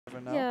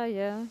know. Yeah,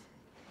 yeah.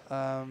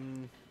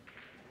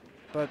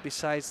 But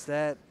besides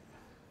that,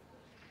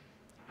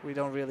 we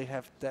don't really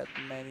have that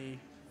many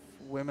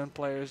women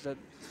players that,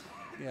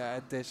 yeah,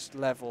 at this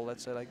level,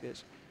 let's say like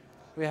this.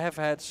 We have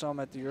had some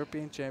at the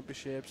European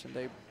Championships, and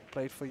they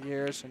played for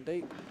years, and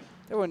they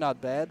were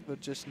not bad, but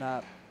just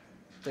not.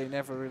 They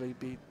never really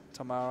beat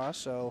Tamara,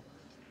 so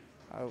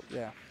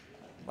yeah.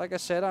 Like I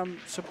said, I'm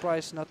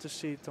surprised not to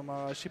see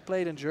Tamara. She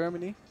played in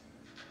Germany,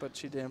 but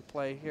she didn't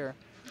play here.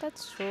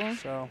 That's true.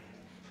 So.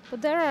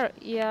 But there are,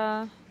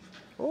 yeah,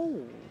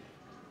 Oh.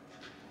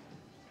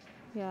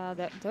 yeah,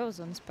 that was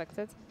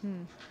unexpected.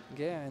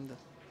 Yeah, and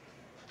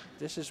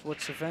this is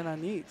what Savannah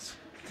needs.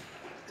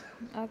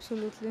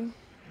 Absolutely.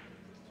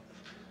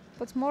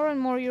 But more and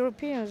more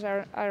Europeans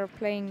are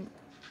playing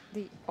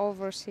the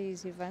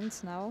overseas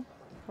events now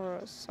for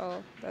us.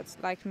 So that's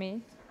like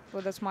me.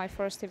 Well, that's my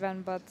first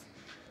event, but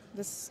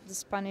the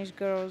Spanish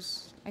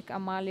girls like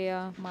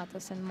Amalia,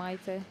 Matas, and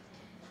Maite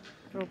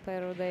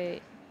Ropero,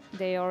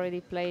 they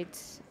already played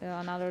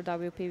another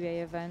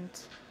WPBA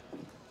event,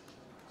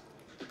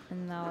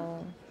 and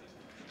now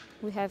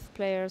we have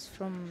players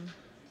from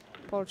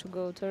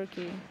Portugal,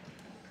 Turkey,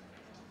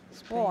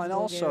 Spain, Oh, and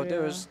also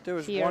Bulgaria, there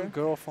was here. one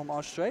girl from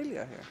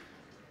Australia here.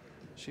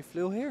 She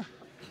flew here.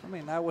 I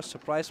mean, I was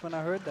surprised when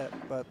I heard that,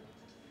 but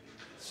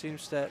it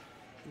seems that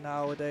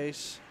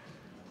nowadays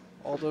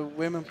all the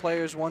women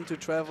players want to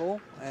travel,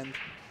 and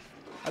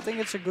I think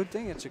it's a good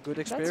thing. It's a good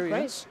experience.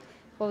 That's great.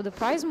 Well, the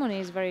prize money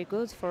is very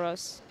good for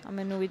us. I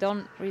mean, we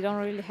don't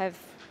really have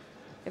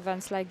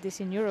events like this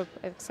in Europe,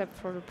 except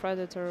for the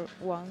Predator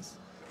ones.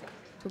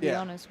 To be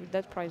honest, with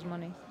that prize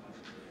money.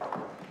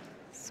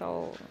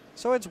 So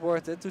it's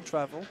worth it to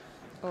travel.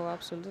 Oh,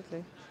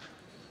 absolutely.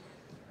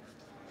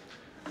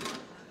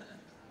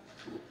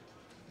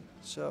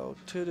 So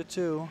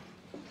 2-2.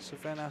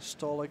 Savannah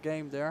stole a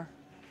game there.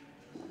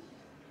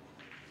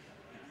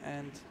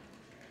 And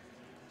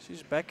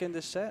she's back in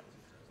the set.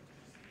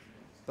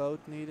 Both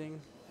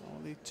needing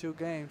only 2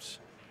 games.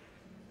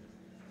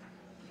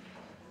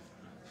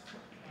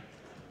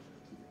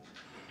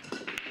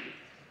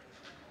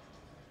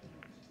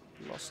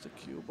 Lost the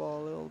cue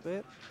ball a little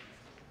bit.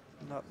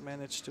 Not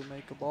managed to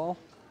make a ball.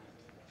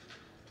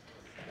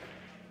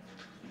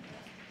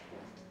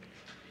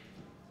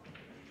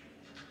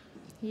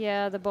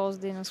 Yeah, the balls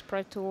didn't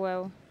spread too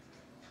well.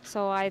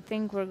 So I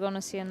think we're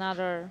gonna see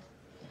another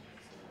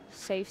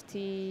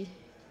safety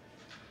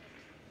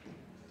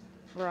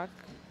rack.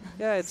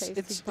 Yeah,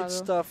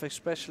 it's tough,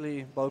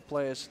 especially both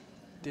players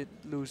did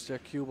lose their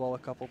cue ball a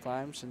couple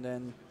times, and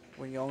then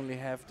when you only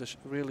have the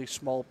really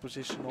small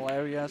positional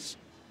areas,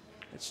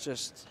 it's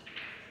just,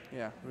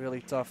 yeah,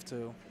 really tough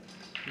to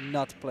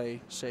not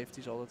play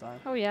safeties all the time.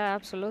 Oh yeah,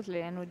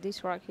 absolutely. And with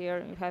this rack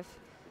here,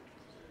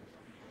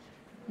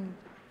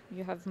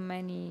 you have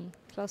many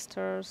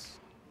clusters,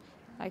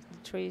 like the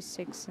 3,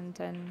 6, and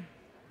 10.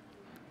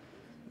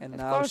 And of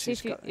now course,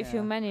 if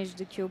you manage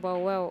the cue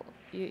ball well,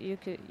 you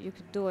could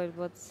do it,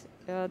 but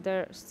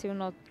they're still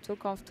not too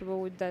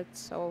comfortable with that.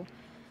 So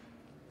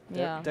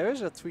yeah, there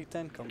is a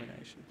 3-10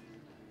 combination.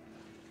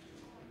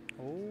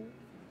 Oh,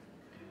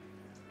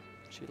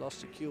 she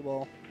lost the cue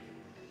ball.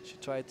 She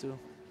tried to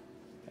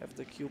have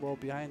the cue ball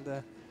behind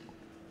the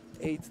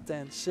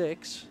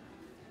 8-10-6.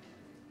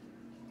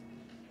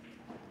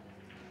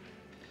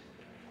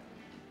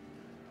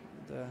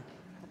 The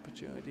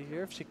opportunity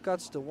here, if she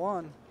cuts the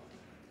 1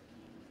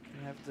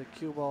 and have the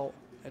cue ball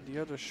at the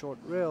other short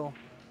rail,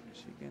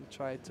 she can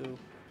try to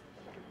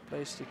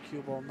place the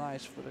cue ball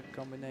nice for the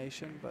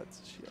combination, but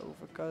she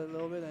overcut a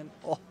little bit, and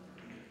oh,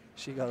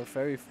 she got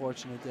very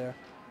fortunate there.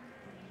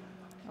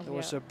 There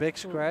was a big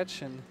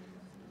scratch, and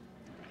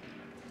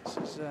this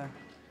is a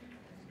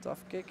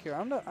tough kick here.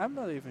 I'm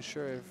not even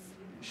sure if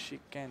she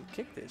can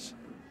kick this.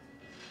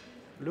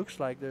 Looks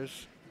like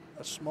there's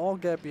a small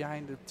gap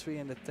behind the 3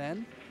 and the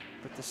 10,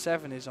 but the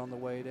 7 is on the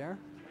way there.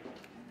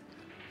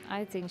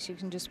 I think she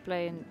can just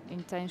play an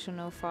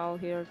intentional foul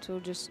here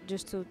too,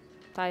 just to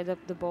tie up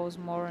the balls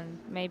more and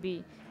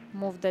maybe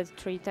move that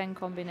 3-10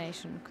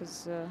 combination,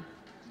 because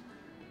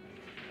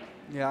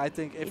yeah, I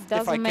think if it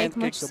doesn't I make can't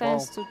much kick the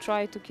sense ball, to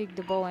try to kick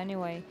the ball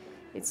anyway.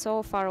 It's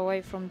so far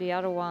away from the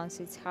other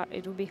ones. It's hard.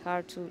 It will be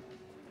hard to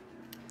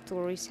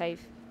resave,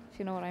 if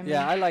you know what I mean.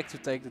 yeah, I like to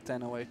take the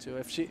 10 away too.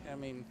 If she, I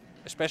mean,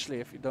 especially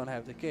if you don't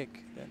have the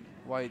kick, then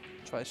why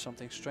try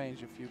something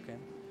strange if you can?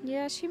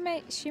 Yeah, she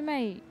may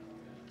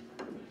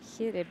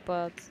hit it,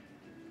 but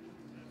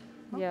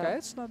yeah. Okay,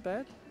 it's not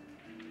bad.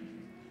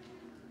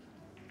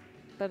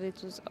 But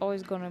it was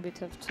always gonna be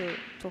tough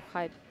to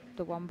hide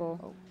the one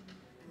ball,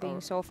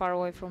 being so far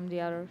away from the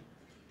other.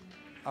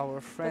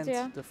 Our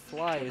friend, the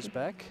fly, is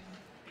back.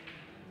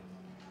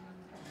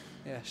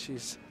 Yeah,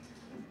 she's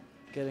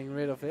getting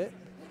rid of it.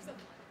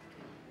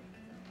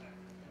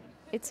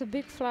 It's a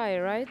big fly,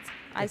 right?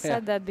 I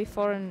said that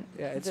before, and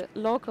the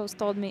locals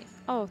told me,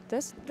 "Oh,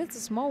 that's a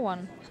small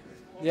one."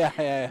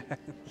 Yeah.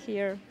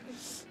 Here,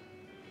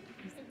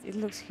 it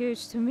looks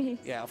huge to me.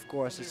 Yeah, of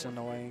course it's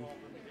annoying.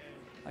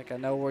 Like, I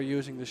know we're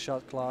using the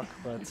shot clock,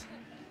 but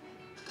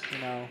you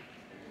know,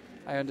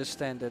 I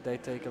understand that they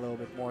take a little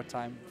bit more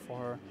time for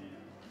her.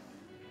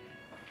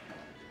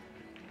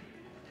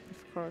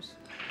 Of course.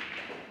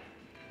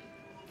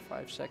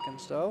 5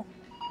 seconds though.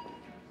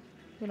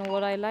 You know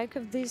what I like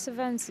of these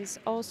events is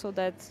also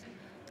that,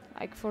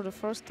 like, for the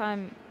first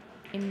time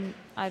in,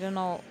 I don't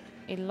know,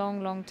 in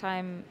long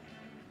time,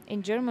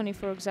 in Germany,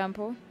 for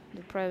example,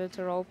 the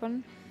Predator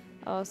Open,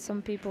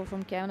 some people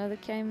from Canada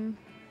came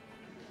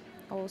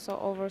also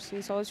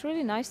overseas. So it's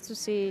really nice to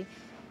see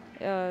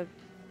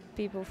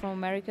people from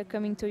America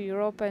coming to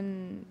Europe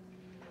and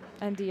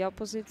the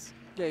opposites.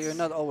 Yeah, you're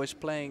not always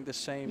playing the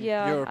same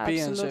Yeah,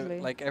 Europeans absolutely.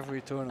 like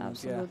every tournament.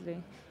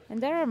 Absolutely.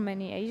 And there are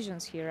many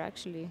Asians here,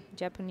 actually.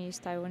 Japanese,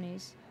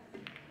 Taiwanese.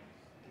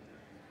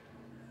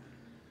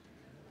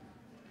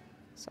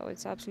 So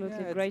it's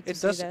absolutely great to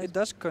see that. It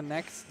does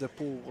connect the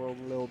pool world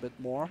a little bit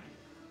more.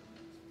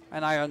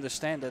 And I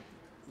understand that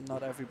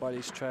not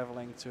everybody's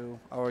traveling to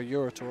our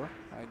Euro Tour.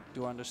 I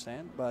do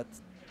understand, but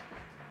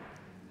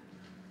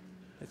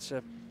it's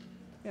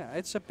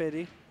a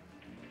pity.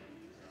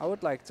 I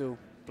would like to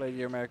play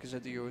the Americans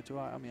at the Euro Tour.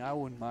 I mean, I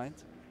wouldn't mind.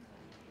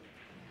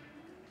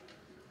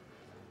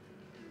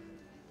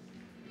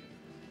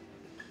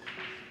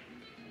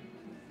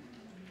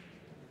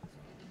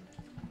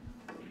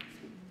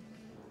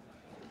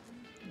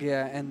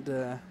 Yeah,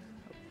 and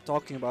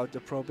talking about the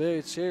Pro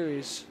Billiard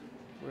Series,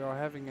 we are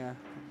having a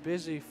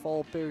busy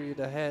fall period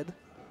ahead.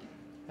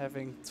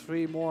 Having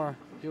 3 more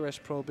US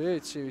Pro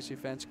Billiard Series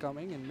events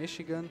coming in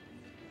Michigan,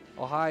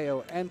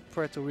 Ohio and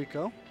Puerto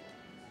Rico.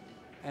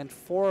 And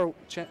 4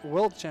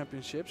 World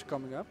Championships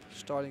coming up,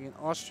 starting in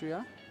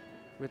Austria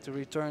with the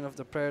return of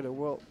the Predator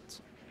World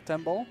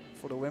 10 Ball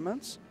for the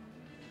women's.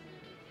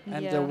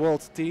 And the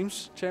World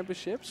Teams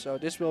Championship, so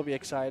this will be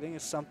exciting.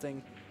 It's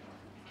something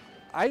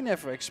I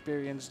never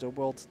experienced, the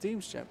World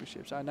Teams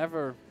Championships. I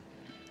never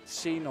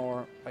seen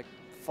or like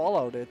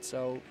followed it,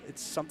 so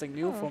it's something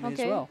new for me as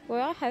well.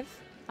 Well,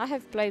 I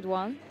have played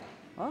one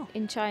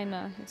in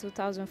China in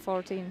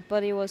 2014,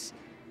 but it was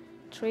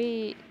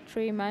three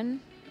men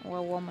or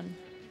a woman.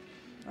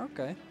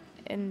 Okay.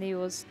 And it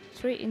was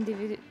 3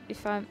 individual.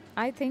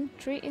 I think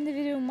 3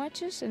 individual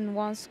matches and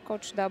 1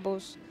 Scotch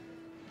doubles,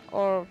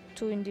 or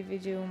 2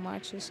 individual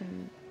matches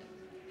and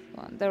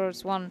there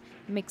was 1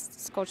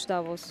 mixed Scotch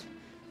doubles.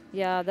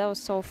 Yeah, that was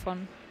so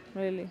fun,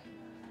 really.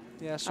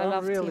 Yeah, so I I'm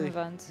love team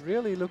events.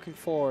 really looking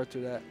forward to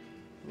that.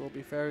 It will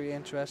be very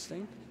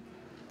interesting.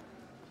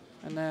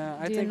 And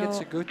I think it's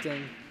a good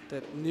thing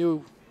that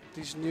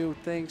these new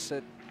things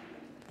that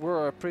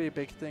were a pretty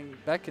big thing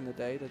back in the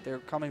day, that they're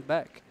coming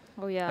back.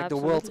 Oh yeah, like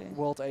absolutely. the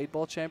World 8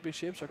 Ball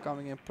Championships are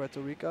coming in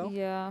Puerto Rico.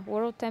 Yeah,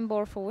 World 10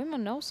 Ball for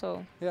women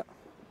also. Yeah.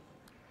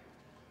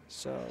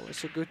 So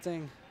it's a good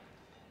thing.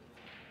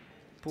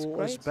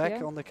 Pool is great,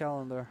 back on the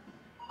calendar.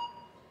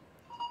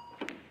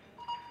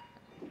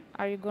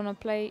 Are you gonna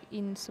play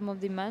in some of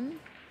the men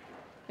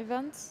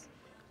events,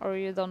 or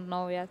you don't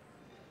know yet?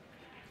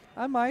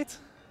 I might.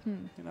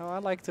 You know, I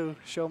like to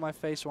show my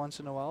face once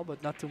in a while,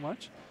 but not too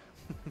much.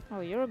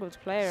 Oh, you're a good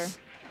player.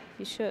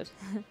 You should.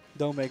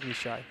 Don't make me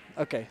shy.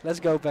 Okay, let's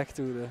go back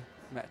to the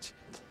match.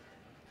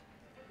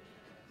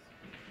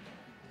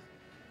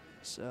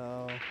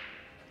 So,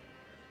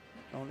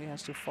 only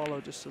has to follow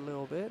just a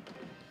little bit.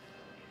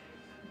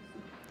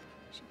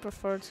 She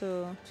preferred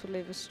to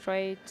leave a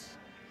straight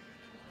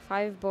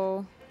 5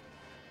 ball.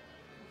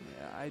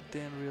 Yeah, I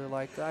didn't really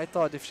like that. I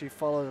thought if she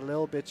followed a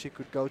little bit, she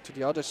could go to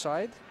the other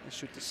side and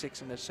shoot the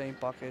 6 in the same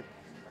pocket.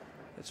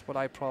 That's what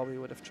I probably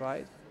would have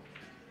tried.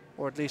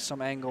 Or at least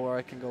some angle where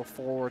I can go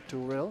forward 2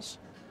 rails.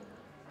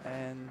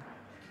 And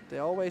they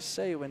always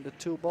say when the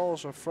 2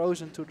 balls are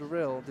frozen to the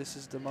rail, this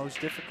is the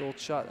most difficult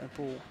shot in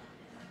pool.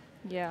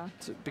 Yeah.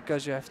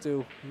 Because you have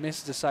to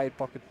miss the side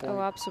pocket point.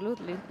 Oh,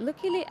 absolutely.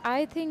 Luckily,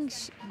 I think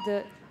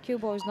the cue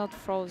ball is not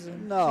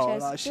frozen. No,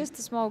 she has just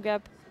a small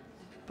gap.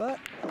 But,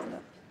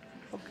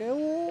 okay,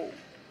 ooh.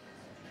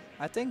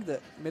 I think the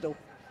middle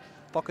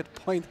pocket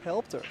point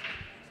helped her.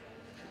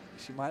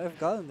 She might have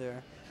gotten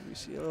there. You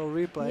see a little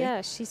replay.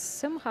 Yeah, she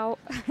somehow.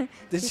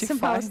 Did she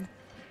find?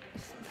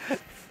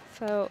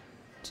 fell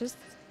just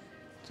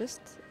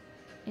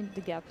in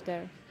the gap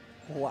there.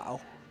 Wow.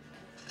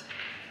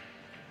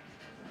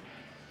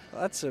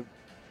 That's a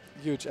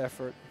huge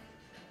effort.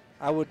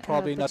 I would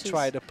probably not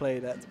try to play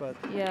that, but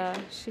yeah,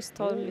 she's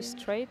totally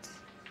straight.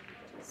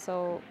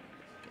 So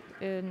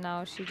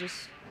now she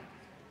just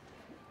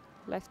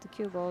left the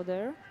cue ball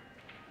there.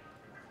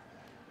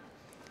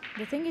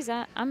 The thing is,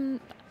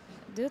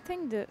 do you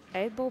think the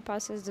 8 ball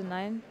passes the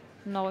 9?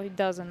 No, it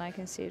doesn't. I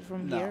can see it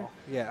from here.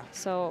 Yeah.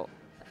 So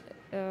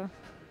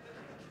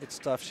it's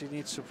tough. She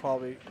needs to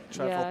probably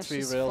travel 3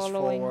 she's rails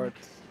forward.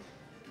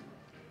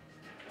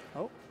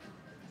 Oh,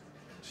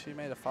 she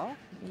made a foul?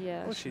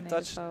 Yeah, oh, she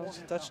touched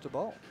the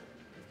ball.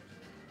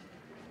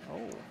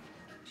 Oh.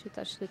 She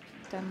touched the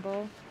 10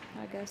 ball,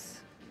 I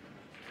guess.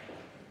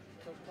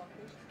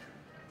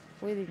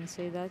 We didn't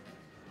see that.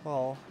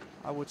 Well,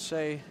 I would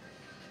say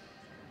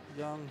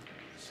young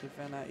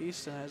Savannah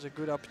Easton has a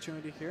good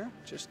opportunity here.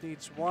 Just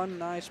needs 1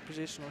 nice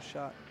positional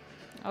shot.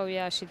 Oh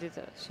yeah, she did.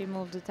 She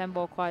moved the 10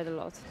 ball quite a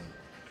lot.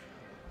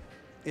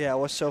 Yeah, I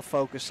was so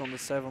focused on the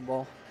 7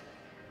 ball.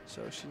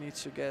 So she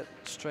needs to get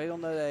straight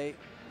on that 8.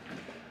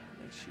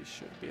 And she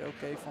should be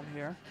okay from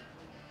here.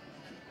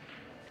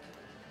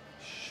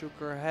 Shook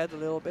her head a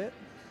little bit.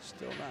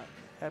 Still not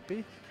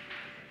happy.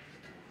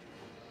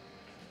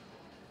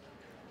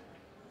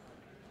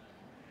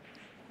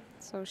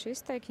 So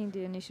she's taking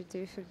the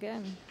initiative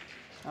again.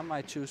 I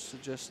might choose to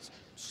just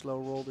slow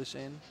roll this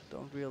in.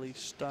 Don't really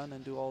stun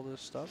and do all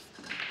this stuff.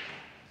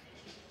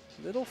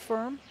 Little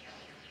firm.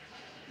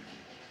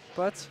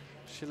 But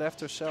she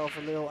left herself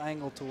a little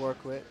angle to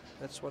work with.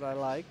 That's what I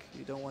like.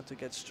 You don't want to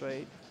get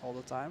straight all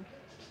the time.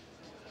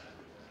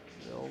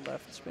 Little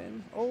left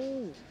spin.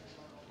 Oh!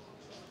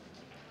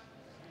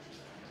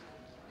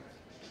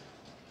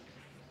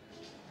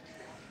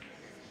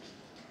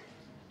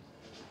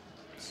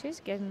 She's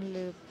getting a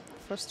little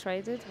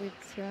frustrated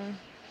with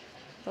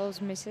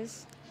those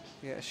misses.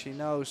 Yeah, she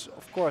knows.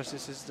 Of course,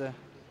 this is the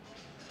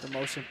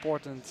most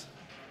important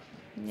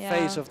Yeah.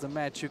 phase of the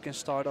match. You can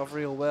start off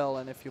real well,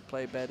 and if you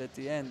play bad at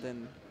the end,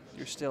 then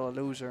you're still a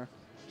loser.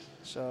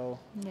 So,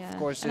 Yeah. of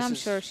course, and this I'm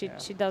is sure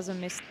she doesn't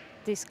miss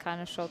this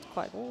kind of shot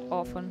quite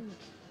often.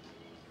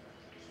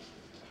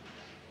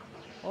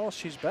 Oh,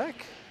 she's back.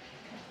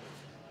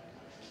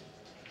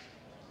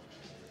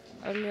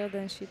 Earlier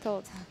than she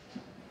thought.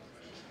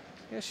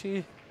 Yeah,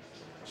 she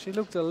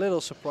looked a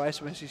little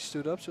surprised when she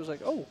stood up. She was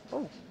like, oh,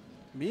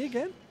 me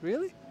again?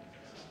 Really?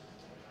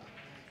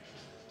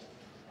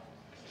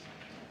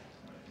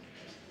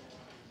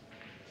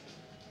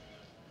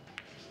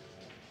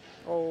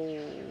 Oh,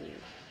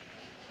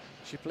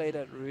 she played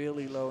that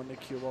really low in the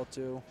cue ball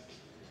too.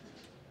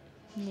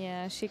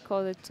 Yeah, she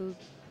called it too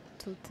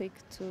thick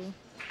to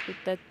hit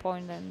that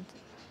point, and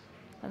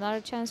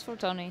another chance for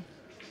Toni.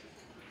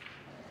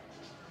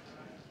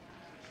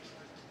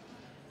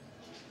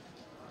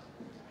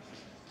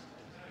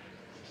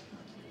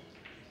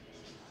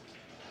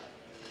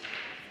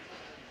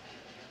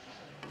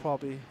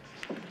 Probably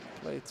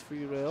played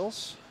 3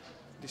 rails.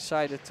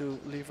 Decided to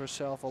leave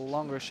herself a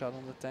longer shot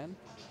on the 10.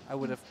 I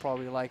would have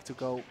probably liked to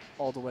go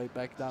all the way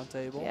back down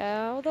table.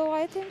 Yeah, although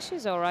I think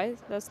she's alright.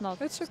 That's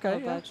not, It's not okay, a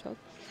yeah. bad shot.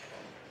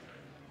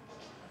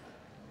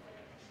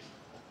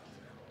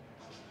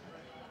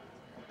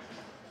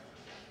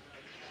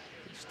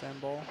 This 10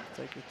 ball,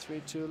 take a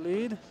 3-2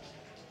 lead.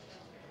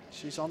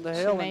 She's on the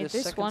hill in made this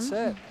this second one.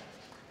 set.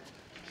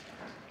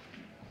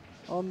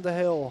 On the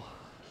hill,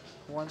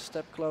 one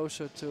step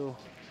closer to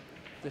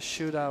the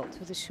shootout.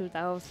 To the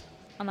shootout.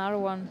 Another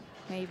one,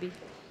 maybe.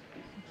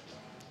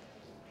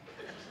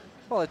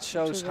 Well, it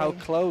shows how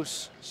Today.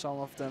 close some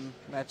of them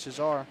matches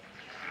are.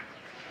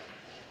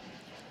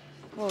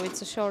 Well,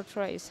 it's a short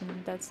race,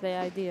 and that's the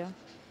idea.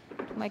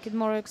 To make it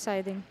more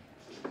exciting.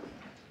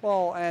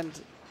 Well, and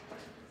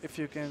if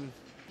you can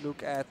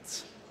look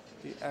at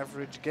the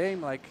average game,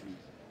 like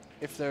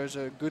if there's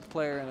a good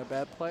player and a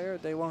bad player,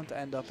 they won't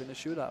end up in a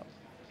shootout.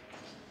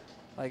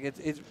 Like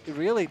it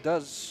really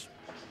does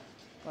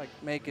like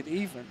make it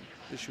even,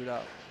 the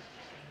shootout.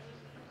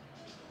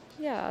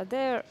 Yeah,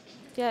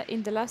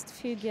 in the last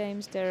few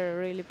games they're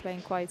really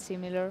playing quite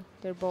similar.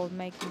 They're both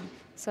making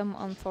some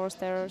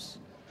unforced errors.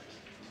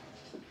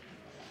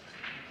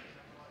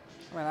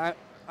 I mean,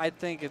 I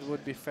think it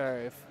would be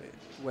fair if it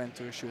went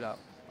to a shootout.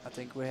 I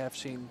think we have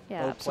seen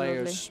Yeah, both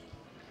absolutely. players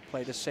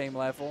play the same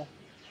level.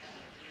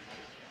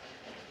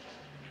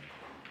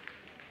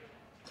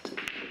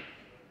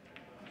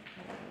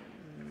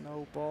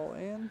 No ball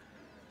in.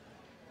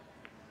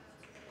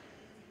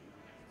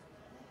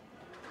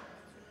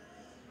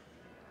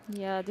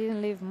 Yeah,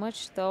 didn't leave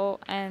much though,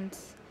 and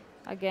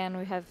again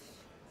we have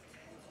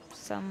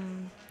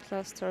some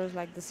clusters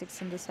like the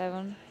 6 and the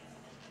 7.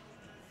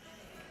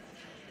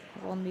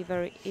 It won't be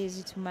very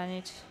easy to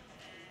manage.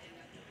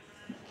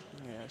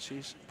 Yeah,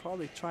 she's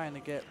probably trying to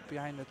get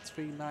behind the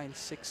 3, 9,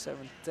 6,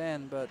 7,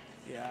 10, but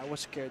yeah, I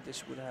was scared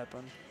this would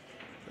happen.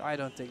 I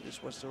don't think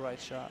this was the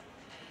right shot.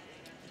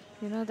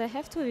 You know, they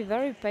have to be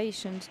very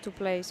patient to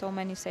play so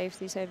many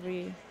safeties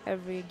every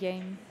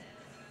game.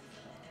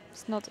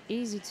 It's not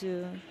easy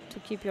to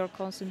keep your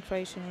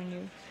concentration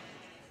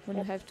when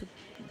you have to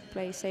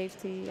play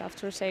safety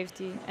after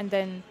safety, and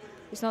then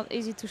it's not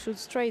easy to shoot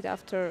straight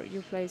after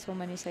you play so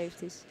many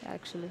safeties,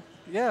 actually.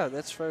 Yeah,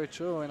 that's very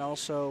true, and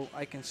also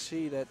I can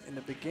see that in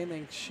the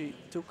beginning she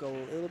took a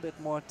little bit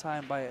more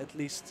time by at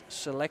least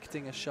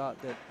selecting a shot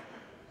that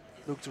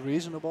looked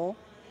reasonable.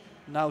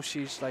 Now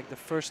she's like, the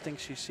first thing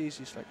she sees,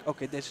 she's like,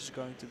 okay, this is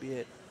going to be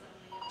it.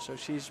 So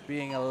she's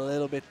being a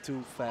little bit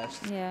too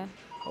fast. Yeah,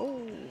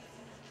 Oh,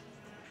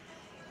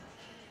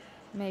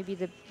 maybe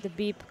the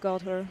beep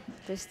got her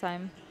this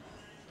time.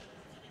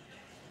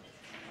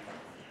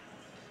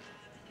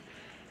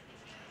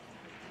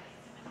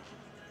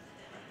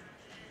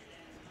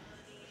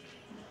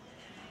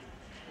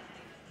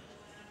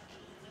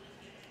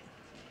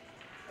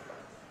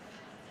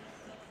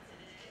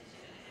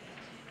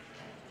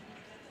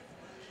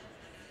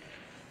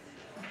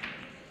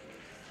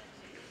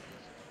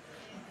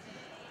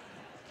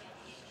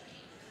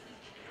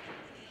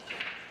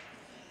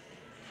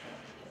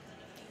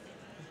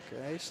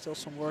 Okay, still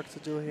some work to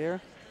do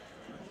here.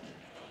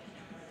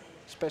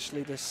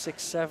 Especially the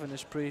 6-7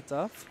 is pretty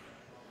tough.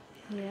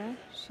 Yeah,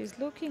 she's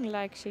looking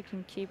like she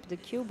can keep the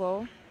cue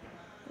ball,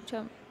 which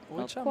I'm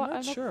Not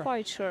sure.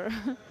 quite sure.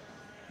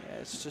 Yeah,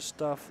 it's just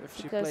tough if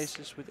she Because-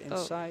 places with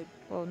inside.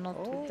 Well, not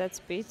with that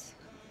speed.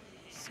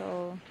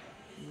 So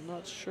I'm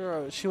not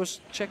sure. She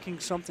was checking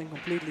something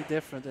completely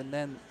different and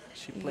then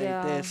she played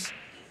yeah, this.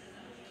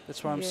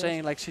 That's what I'm yes.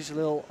 saying, like she's a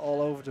little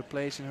all over the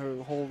place in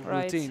her whole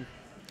routine.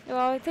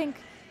 Well, I think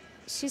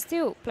she's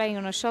still playing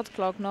on a shot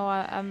clock. No,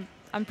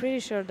 I'm pretty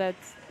sure that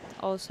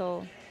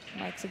also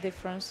makes a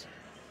difference.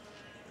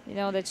 You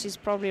know that she's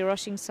probably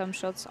rushing some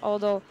shots.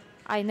 Although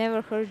I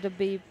never heard the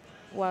beep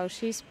while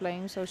she's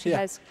playing, so she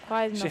has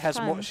quite enough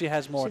time. She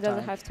has more She time.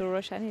 doesn't have to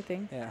rush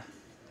anything. Yeah.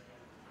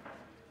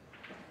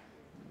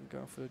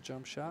 Going for the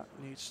jump shot.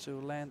 Needs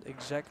to land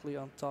exactly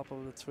on top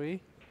of the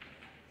 3.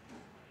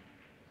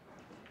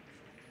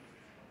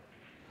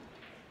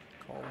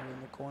 Calling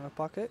in the corner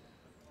pocket.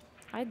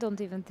 I don't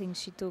even think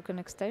she took an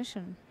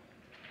extension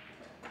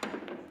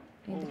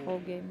in the whole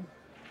game.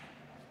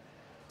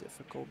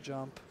 Difficult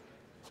jump.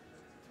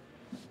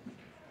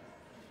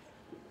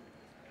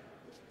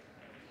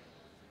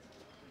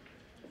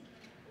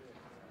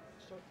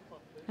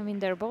 I mean,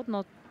 they're both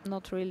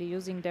not really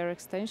using their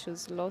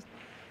extensions a lot,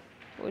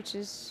 which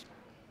is,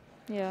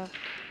 yeah,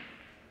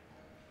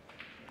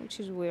 which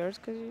is weird.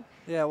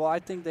 Yeah, well, I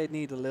think they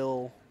need a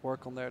little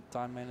work on their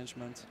time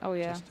management. Oh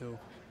yeah. Just to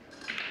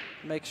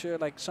make sure,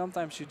 like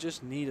sometimes you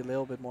just need a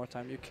little bit more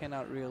time. You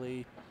cannot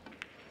really,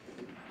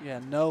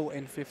 know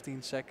in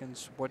 15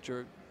 seconds what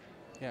you're,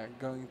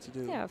 going to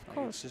do. Yeah, of Like,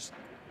 course. it's just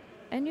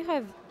And you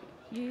have,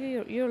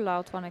 you're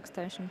allowed one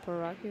extension per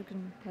rack. You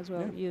can as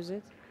well use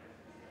it.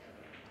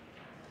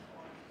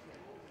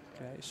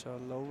 okay. So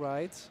low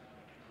right,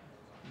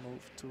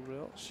 move to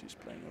rail. She's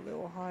playing a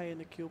little high in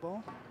the cue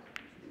ball.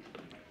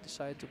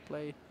 Decide to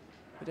play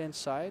with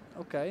inside.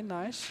 Okay,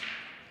 nice.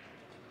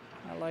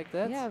 I like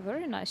that. Yeah,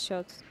 very nice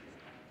shot.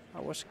 I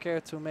was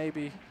scared to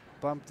maybe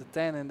bump the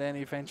 10 and then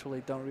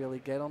eventually don't really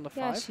get on the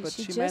 5, but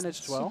she just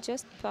managed well. She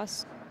just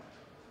passed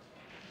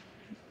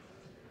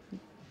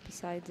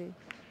beside the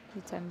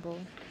 10 ball.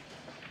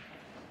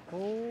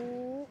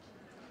 Oh.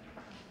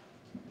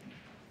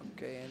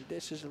 Okay, and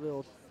this is a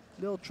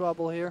little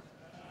trouble here.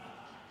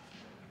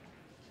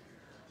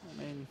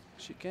 I mean,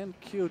 she can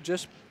cue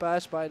just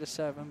pass by the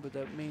 7, but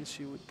that means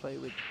she would play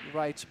with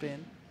right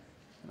spin.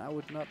 And I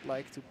would not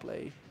like to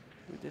play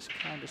with this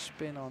kind of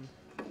spin on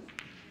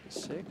the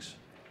 6.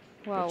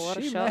 Wow, but what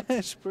a she shot.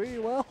 managed pretty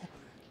well.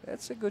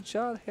 That's a good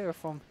shot here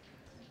from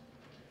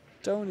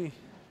Toni.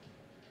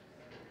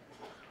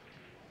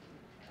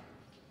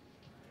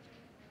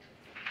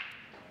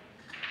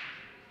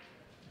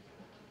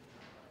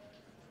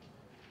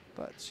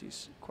 But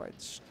she's quite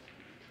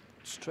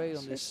straight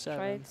on this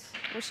 7.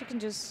 Or she can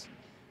just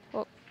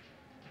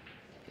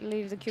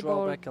leave the cue Draw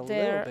ball back a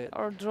there little bit.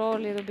 or draw a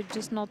little bit,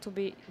 just not to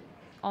be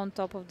on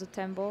top of the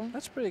 10 ball.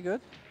 That's pretty good.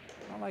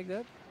 I like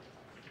that.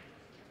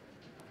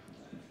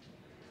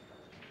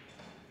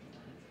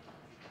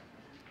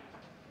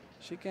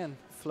 She can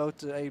float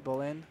the 8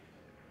 ball in,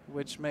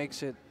 which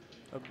makes it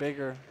a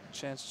bigger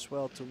chance as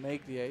well to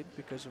make the 8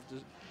 because of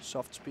the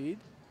soft speed.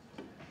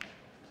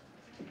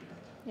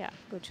 Yeah,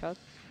 good shot.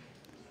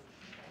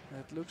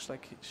 It looks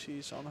like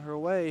she's on her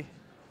way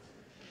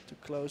to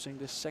closing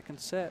this second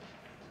set.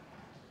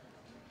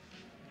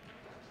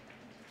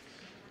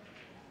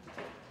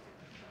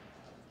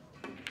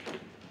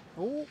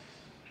 Oh.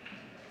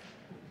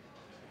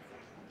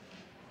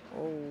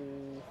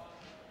 Oh.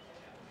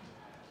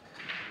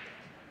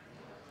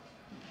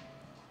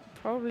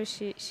 Probably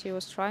she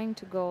was trying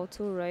to go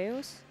 2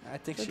 rails I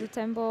think with she the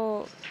 10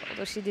 ball,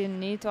 although she didn't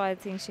need to. I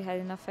think she had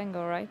enough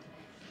angle, right?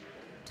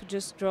 To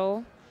just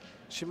draw.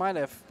 She might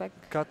have back.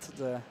 cut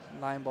the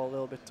 9 ball a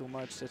little bit too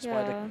much. That's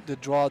why Yeah. the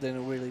draw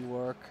didn't really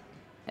work.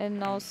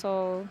 And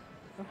also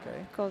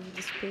Okay. because of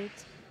the speed.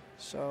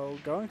 So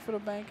going for the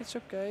bank, it's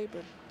okay,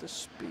 but the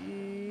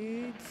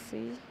speed,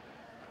 See?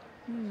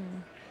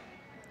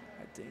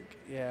 I think,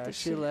 yeah, Did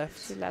she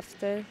left. She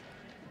left it.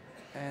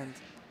 And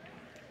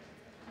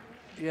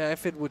yeah,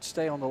 if it would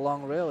stay on the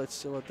long rail, it's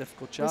still a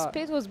difficult The shot.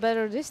 speed was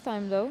better this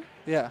time, though.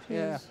 Yeah, She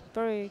yeah. was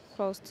very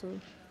close to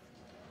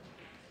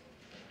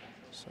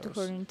So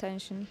her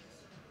intention.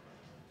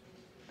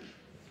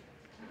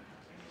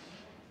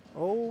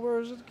 oh, where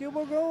is the cue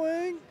ball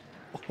going?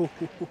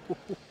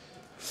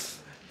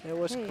 It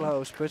was Hey,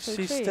 close, but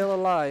she's 3-3. still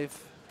alive.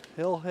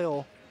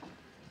 Hill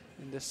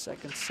in the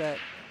second set.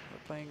 We're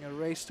playing a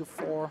race to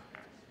 4.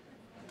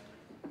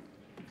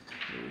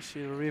 Here we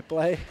see the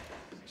replay.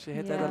 She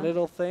hit that a Yeah.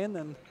 little thin,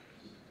 and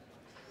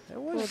it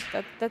was.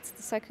 Well, that's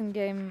the second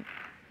game.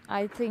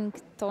 I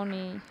think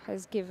Toni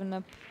has given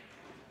up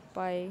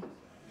by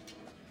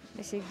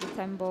missing the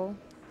 10 ball.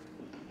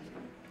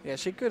 Yeah,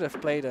 she could have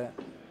played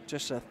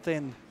just a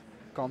thin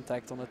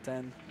contact on the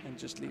 10 and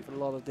just leave a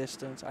lot of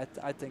distance. I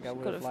think I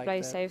would Could have have liked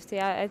played that. safety.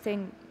 I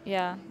think,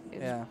 yeah,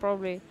 it Yeah. would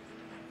probably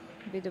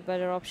be the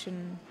better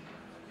option.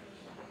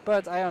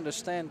 But I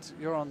understand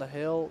you're on the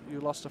hill, you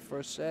lost the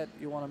first set,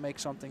 you want to make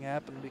something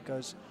happen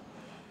because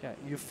yeah,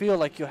 you feel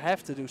like you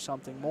have to do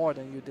something more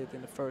than you did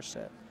in the first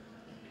set.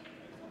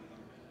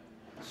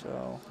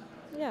 So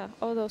Yeah,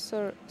 although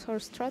her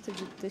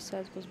strategy this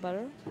set was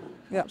better.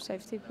 yeah. More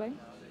safety play.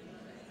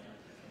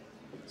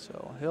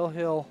 So hill,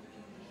 hill,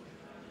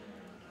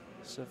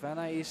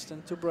 Savannah,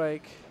 Easton to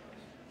break.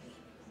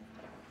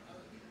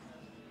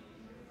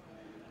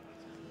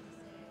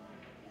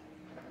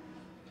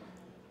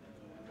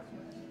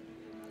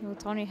 Well,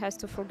 Toni has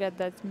to forget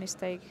that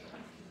mistake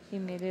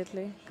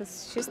immediately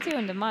because she's still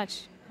in the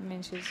match. I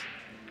mean,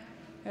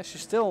 Yeah,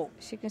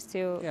 she can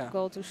still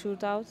go to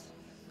shootout,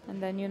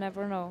 and then you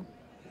never know.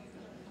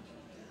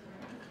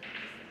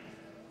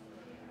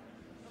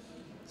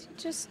 She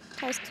just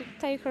has to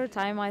take her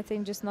time, I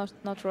think, just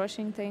not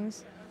rushing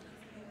things.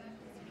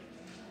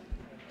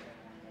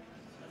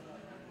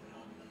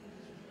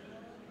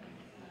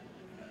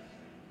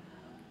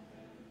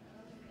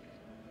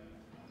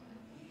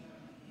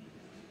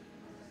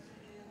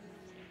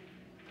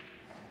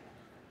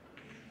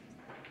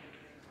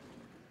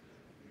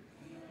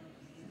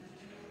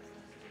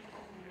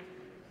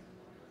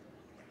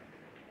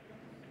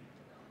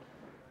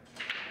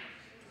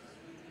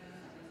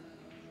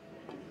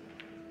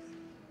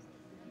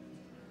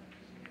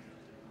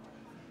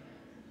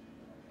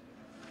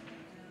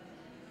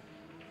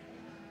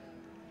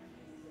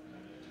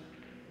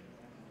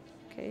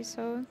 Okay,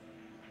 so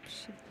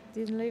she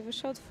didn't leave a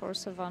shot for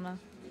Savannah.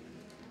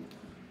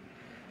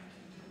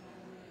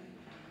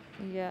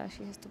 Yeah,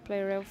 she has to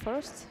play rail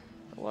first.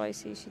 Well, I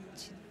see she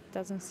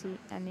doesn't see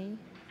any.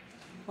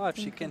 Well, if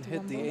she can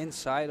hit the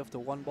inside of the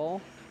one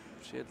ball,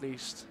 she at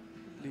least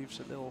leaves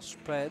a little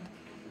spread.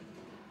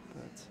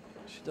 But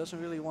she doesn't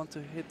really want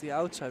to hit the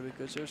outside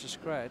because there's a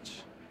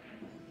scratch.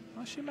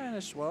 Well, she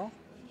managed well.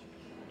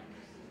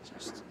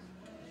 Just,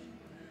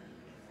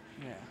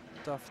 yeah,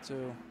 tough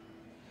to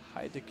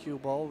hide the cue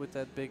ball with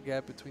that big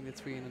gap between the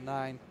 3 and the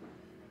 9.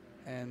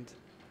 And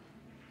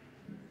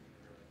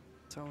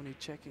Toni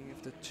checking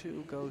if the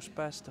 2 goes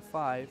past the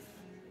 5.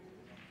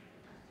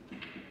 I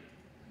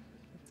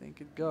think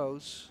it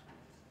goes.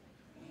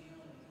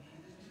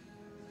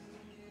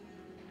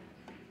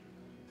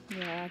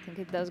 Yeah, I think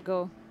it does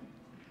go.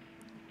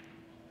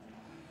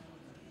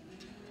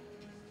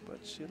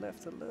 But she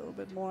left a little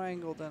bit more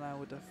angle than I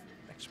would have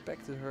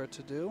expected her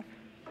to do.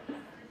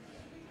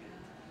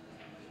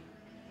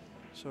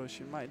 So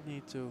she might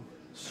need to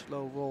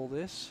slow roll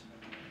this.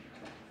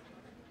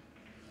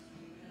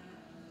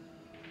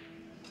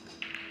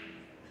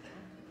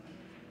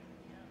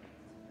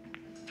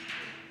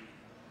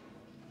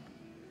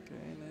 Okay,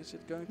 and is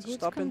it going to Good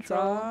stop in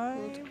control,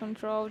 time? Good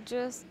control,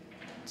 just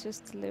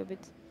a little bit.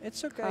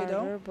 It's okay harder,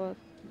 though. But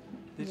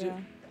Did you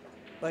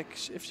like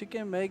if she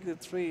can make the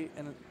 3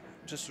 and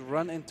just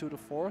run into the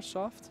 4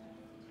 soft?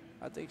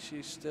 I think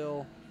she's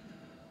still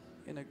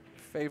in a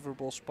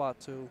favorable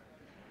spot to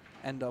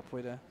end up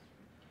with a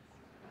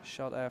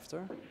shot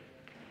after.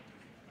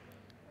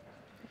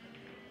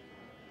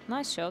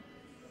 Nice shot.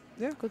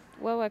 Yeah. Good,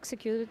 well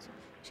executed.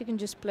 She can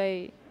just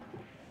play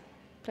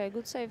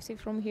good safety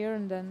from here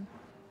and then.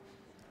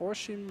 Or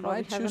she probably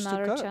might have choose to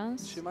another cut.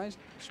 chance. She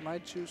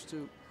might choose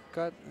to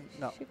cut.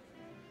 No,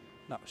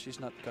 no, she's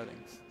not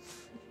cutting.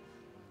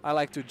 I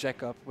like to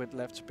jack up with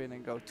left spin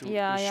and go to the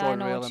I short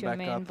know rail what and you back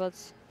mean, up.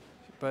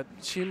 But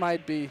she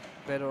might be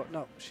better.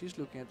 No, she's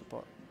looking at the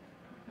pot.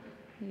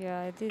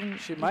 Yeah, it didn't.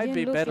 She it might didn't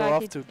be look better like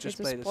off it, to just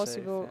it play was the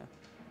safe. possible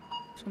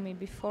Yeah. to me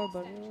before,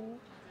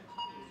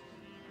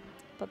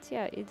 but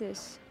yeah, it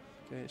is.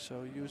 Okay,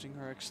 so using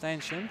her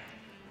extension.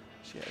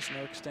 She has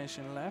no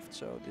extension left,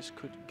 so this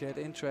could get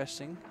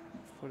interesting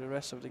for the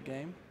rest of the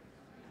game.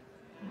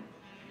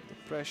 The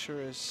pressure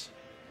is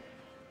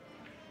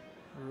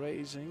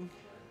raising.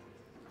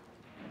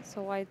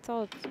 So I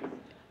thought.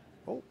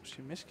 Oh,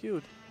 she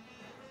miscued.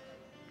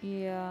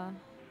 Yeah.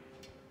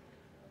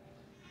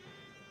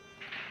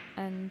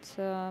 And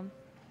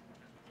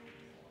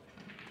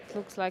it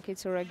looks like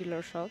it's a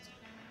regular shot.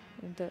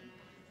 The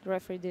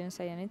referee didn't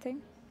say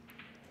anything.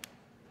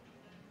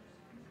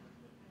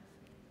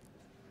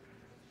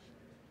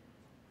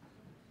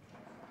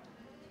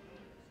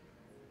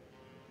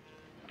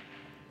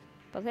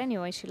 But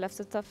anyway, she left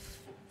a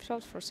tough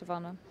shot for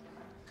Savannah.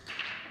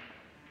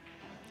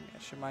 Yeah,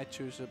 she might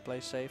choose to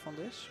play safe on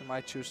this. She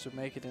might choose to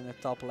make it in the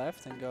top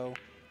left and go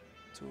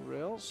 2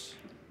 rails.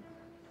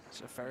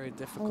 It's a very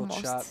difficult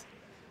shot.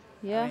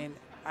 Yeah. I mean,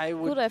 I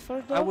would. Good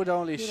effort, though. I would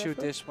only Good shoot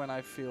effort. this when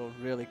I feel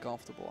really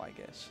comfortable, I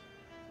guess.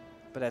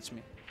 But that's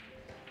me.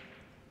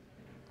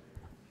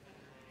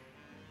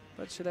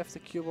 But she left the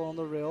cue ball on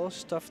the rail.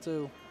 It's tough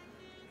to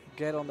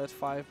get on that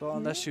 5 ball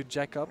unless you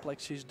jack up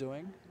like she's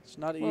doing. It's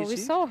not easy. Well, we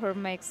saw her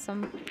make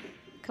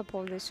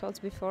couple of these shots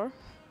before.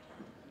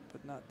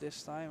 But not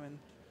this time. And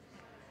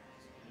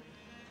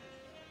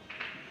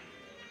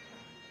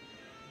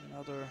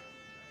another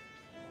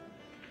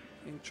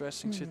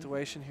interesting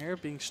situation here,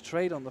 being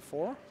straight on the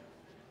 4.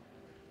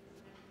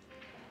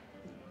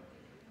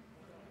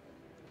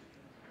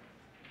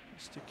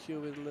 Just the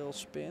cue with a little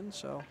spin,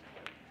 so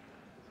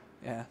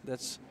Yeah,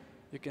 that's,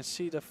 you can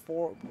see the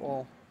four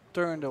ball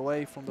turned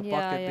away from the Yeah,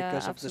 pocket yeah,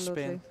 because of absolutely.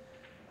 the spin.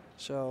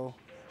 So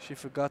she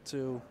forgot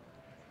to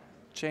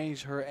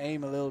change her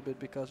aim a little bit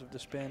because of the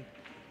spin.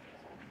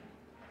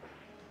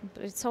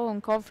 But it's so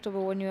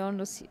uncomfortable when you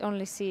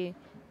only see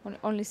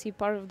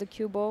part of the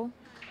cue ball,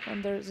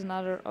 and there's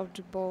another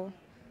object ball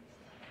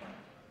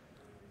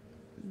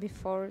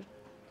before it.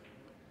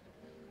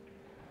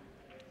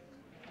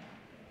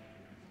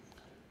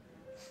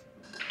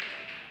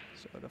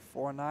 So the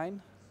 4-9.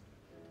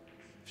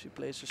 If she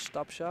plays a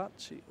stop shot,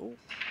 she, oh,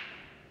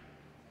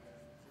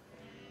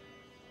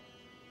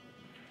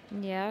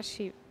 Yeah,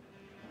 she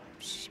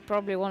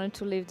probably wanted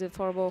to leave the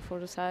four ball for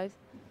the side.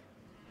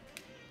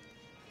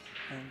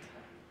 and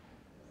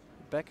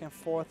back and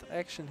forth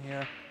action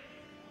here.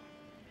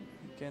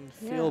 You can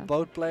feel Yeah.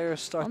 both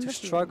players start On to the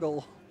field.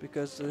 struggle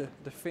because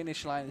the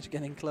finish line is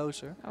getting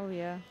closer. Oh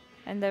yeah,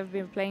 and they've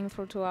been playing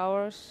for 2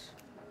 hours,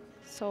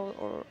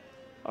 so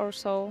or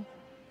so.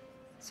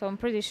 So I'm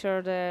pretty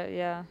sure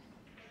that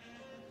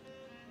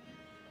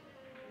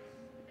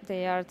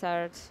they are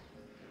tired,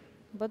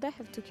 but they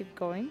have to keep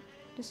going.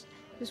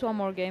 Just one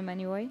more game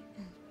anyway.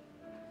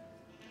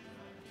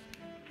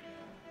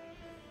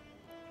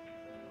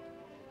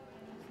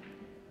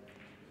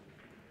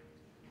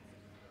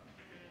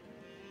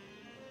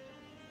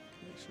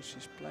 Okay, so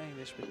she's playing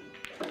this with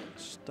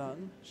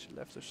stun. She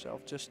left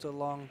herself just a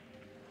long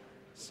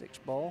 6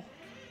 ball.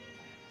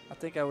 I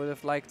think I would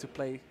have liked to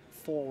play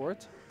forward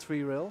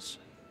 3 rails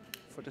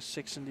for the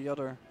 6 in the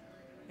other,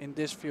 in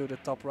this view, the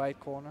top right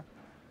corner.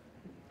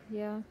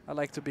 Yeah, I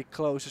like to be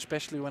close,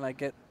 especially when I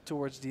get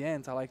towards the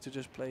end. I like to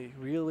just play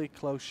really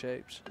close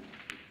shapes.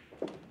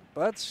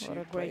 But she What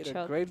a great played a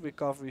shot. great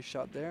recovery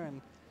shot there,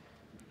 and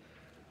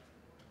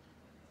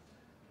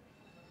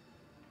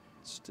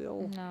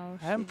still no,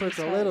 she hampered just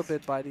a little has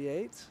bit by the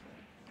 8.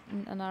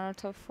 another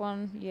tough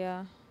one.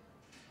 Yeah,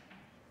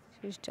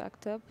 she's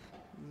jacked up.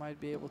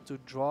 Might be able to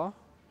draw,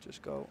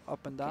 just go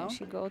up and down. Can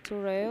she go 2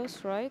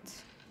 rails,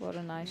 right? What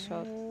a nice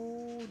shot.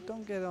 Oh,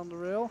 don't get on the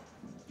rail.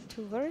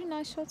 2 very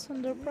nice shots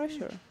under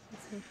pressure. I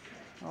think.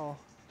 Oh,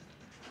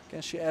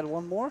 can she add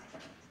one more?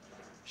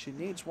 She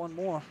needs one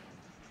more.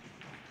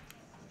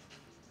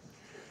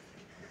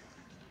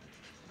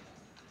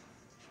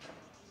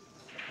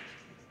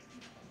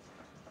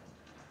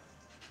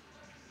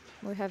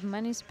 We have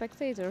many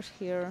spectators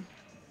here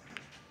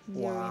in the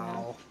arena.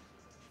 Wow,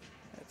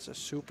 that's a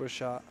super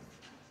shot.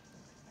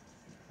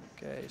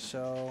 Okay,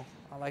 so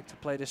I like to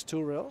play this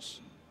 2 rails.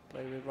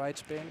 Play with right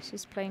spin.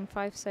 She's playing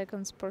 5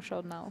 seconds per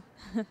shot now,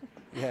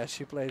 Yeah,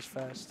 she plays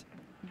fast.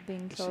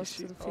 being You see close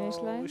to the finish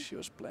oh, line. she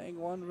was playing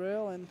 1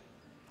 rail, and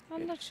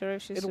I'm it- not sure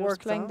if she's it was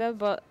worked playing out. that,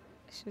 but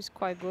she's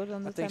quite good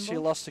on I the think she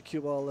tempo. lost the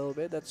cue ball a little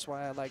bit. That's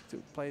why I like to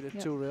play the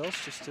Yeah. 2 rails,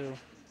 just to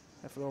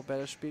have a little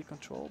better speed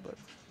control. But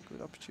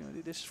good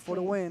opportunity. This is for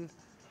the Okay. win.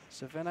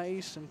 Savannah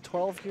Easton,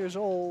 12 years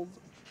old,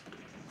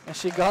 and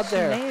she got She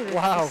there. made it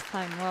Wow, this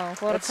time. Wow,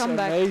 what that's a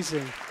comeback.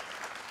 amazing.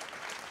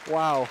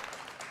 Wow,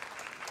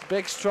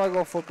 big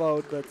struggle for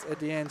both, but at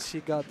the end she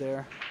got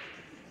there.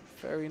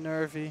 Very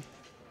nervy.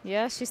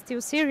 Yeah, she's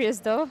still serious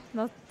though,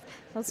 not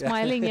Yeah.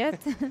 smiling yet.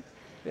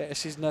 Yeah,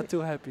 she's not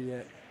too happy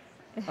yet.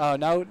 Oh,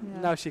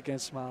 now she can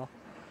smile.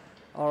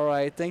 All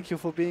right, thank you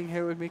for being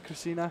here with me,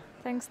 Christina.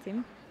 Thanks,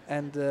 Tim.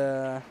 And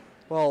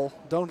well,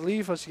 don't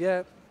leave us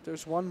yet.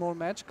 There's one more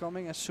match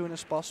coming as soon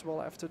as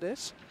possible after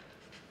this.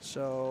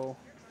 So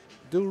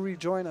do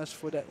rejoin us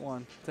for that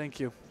one. Thank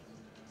you.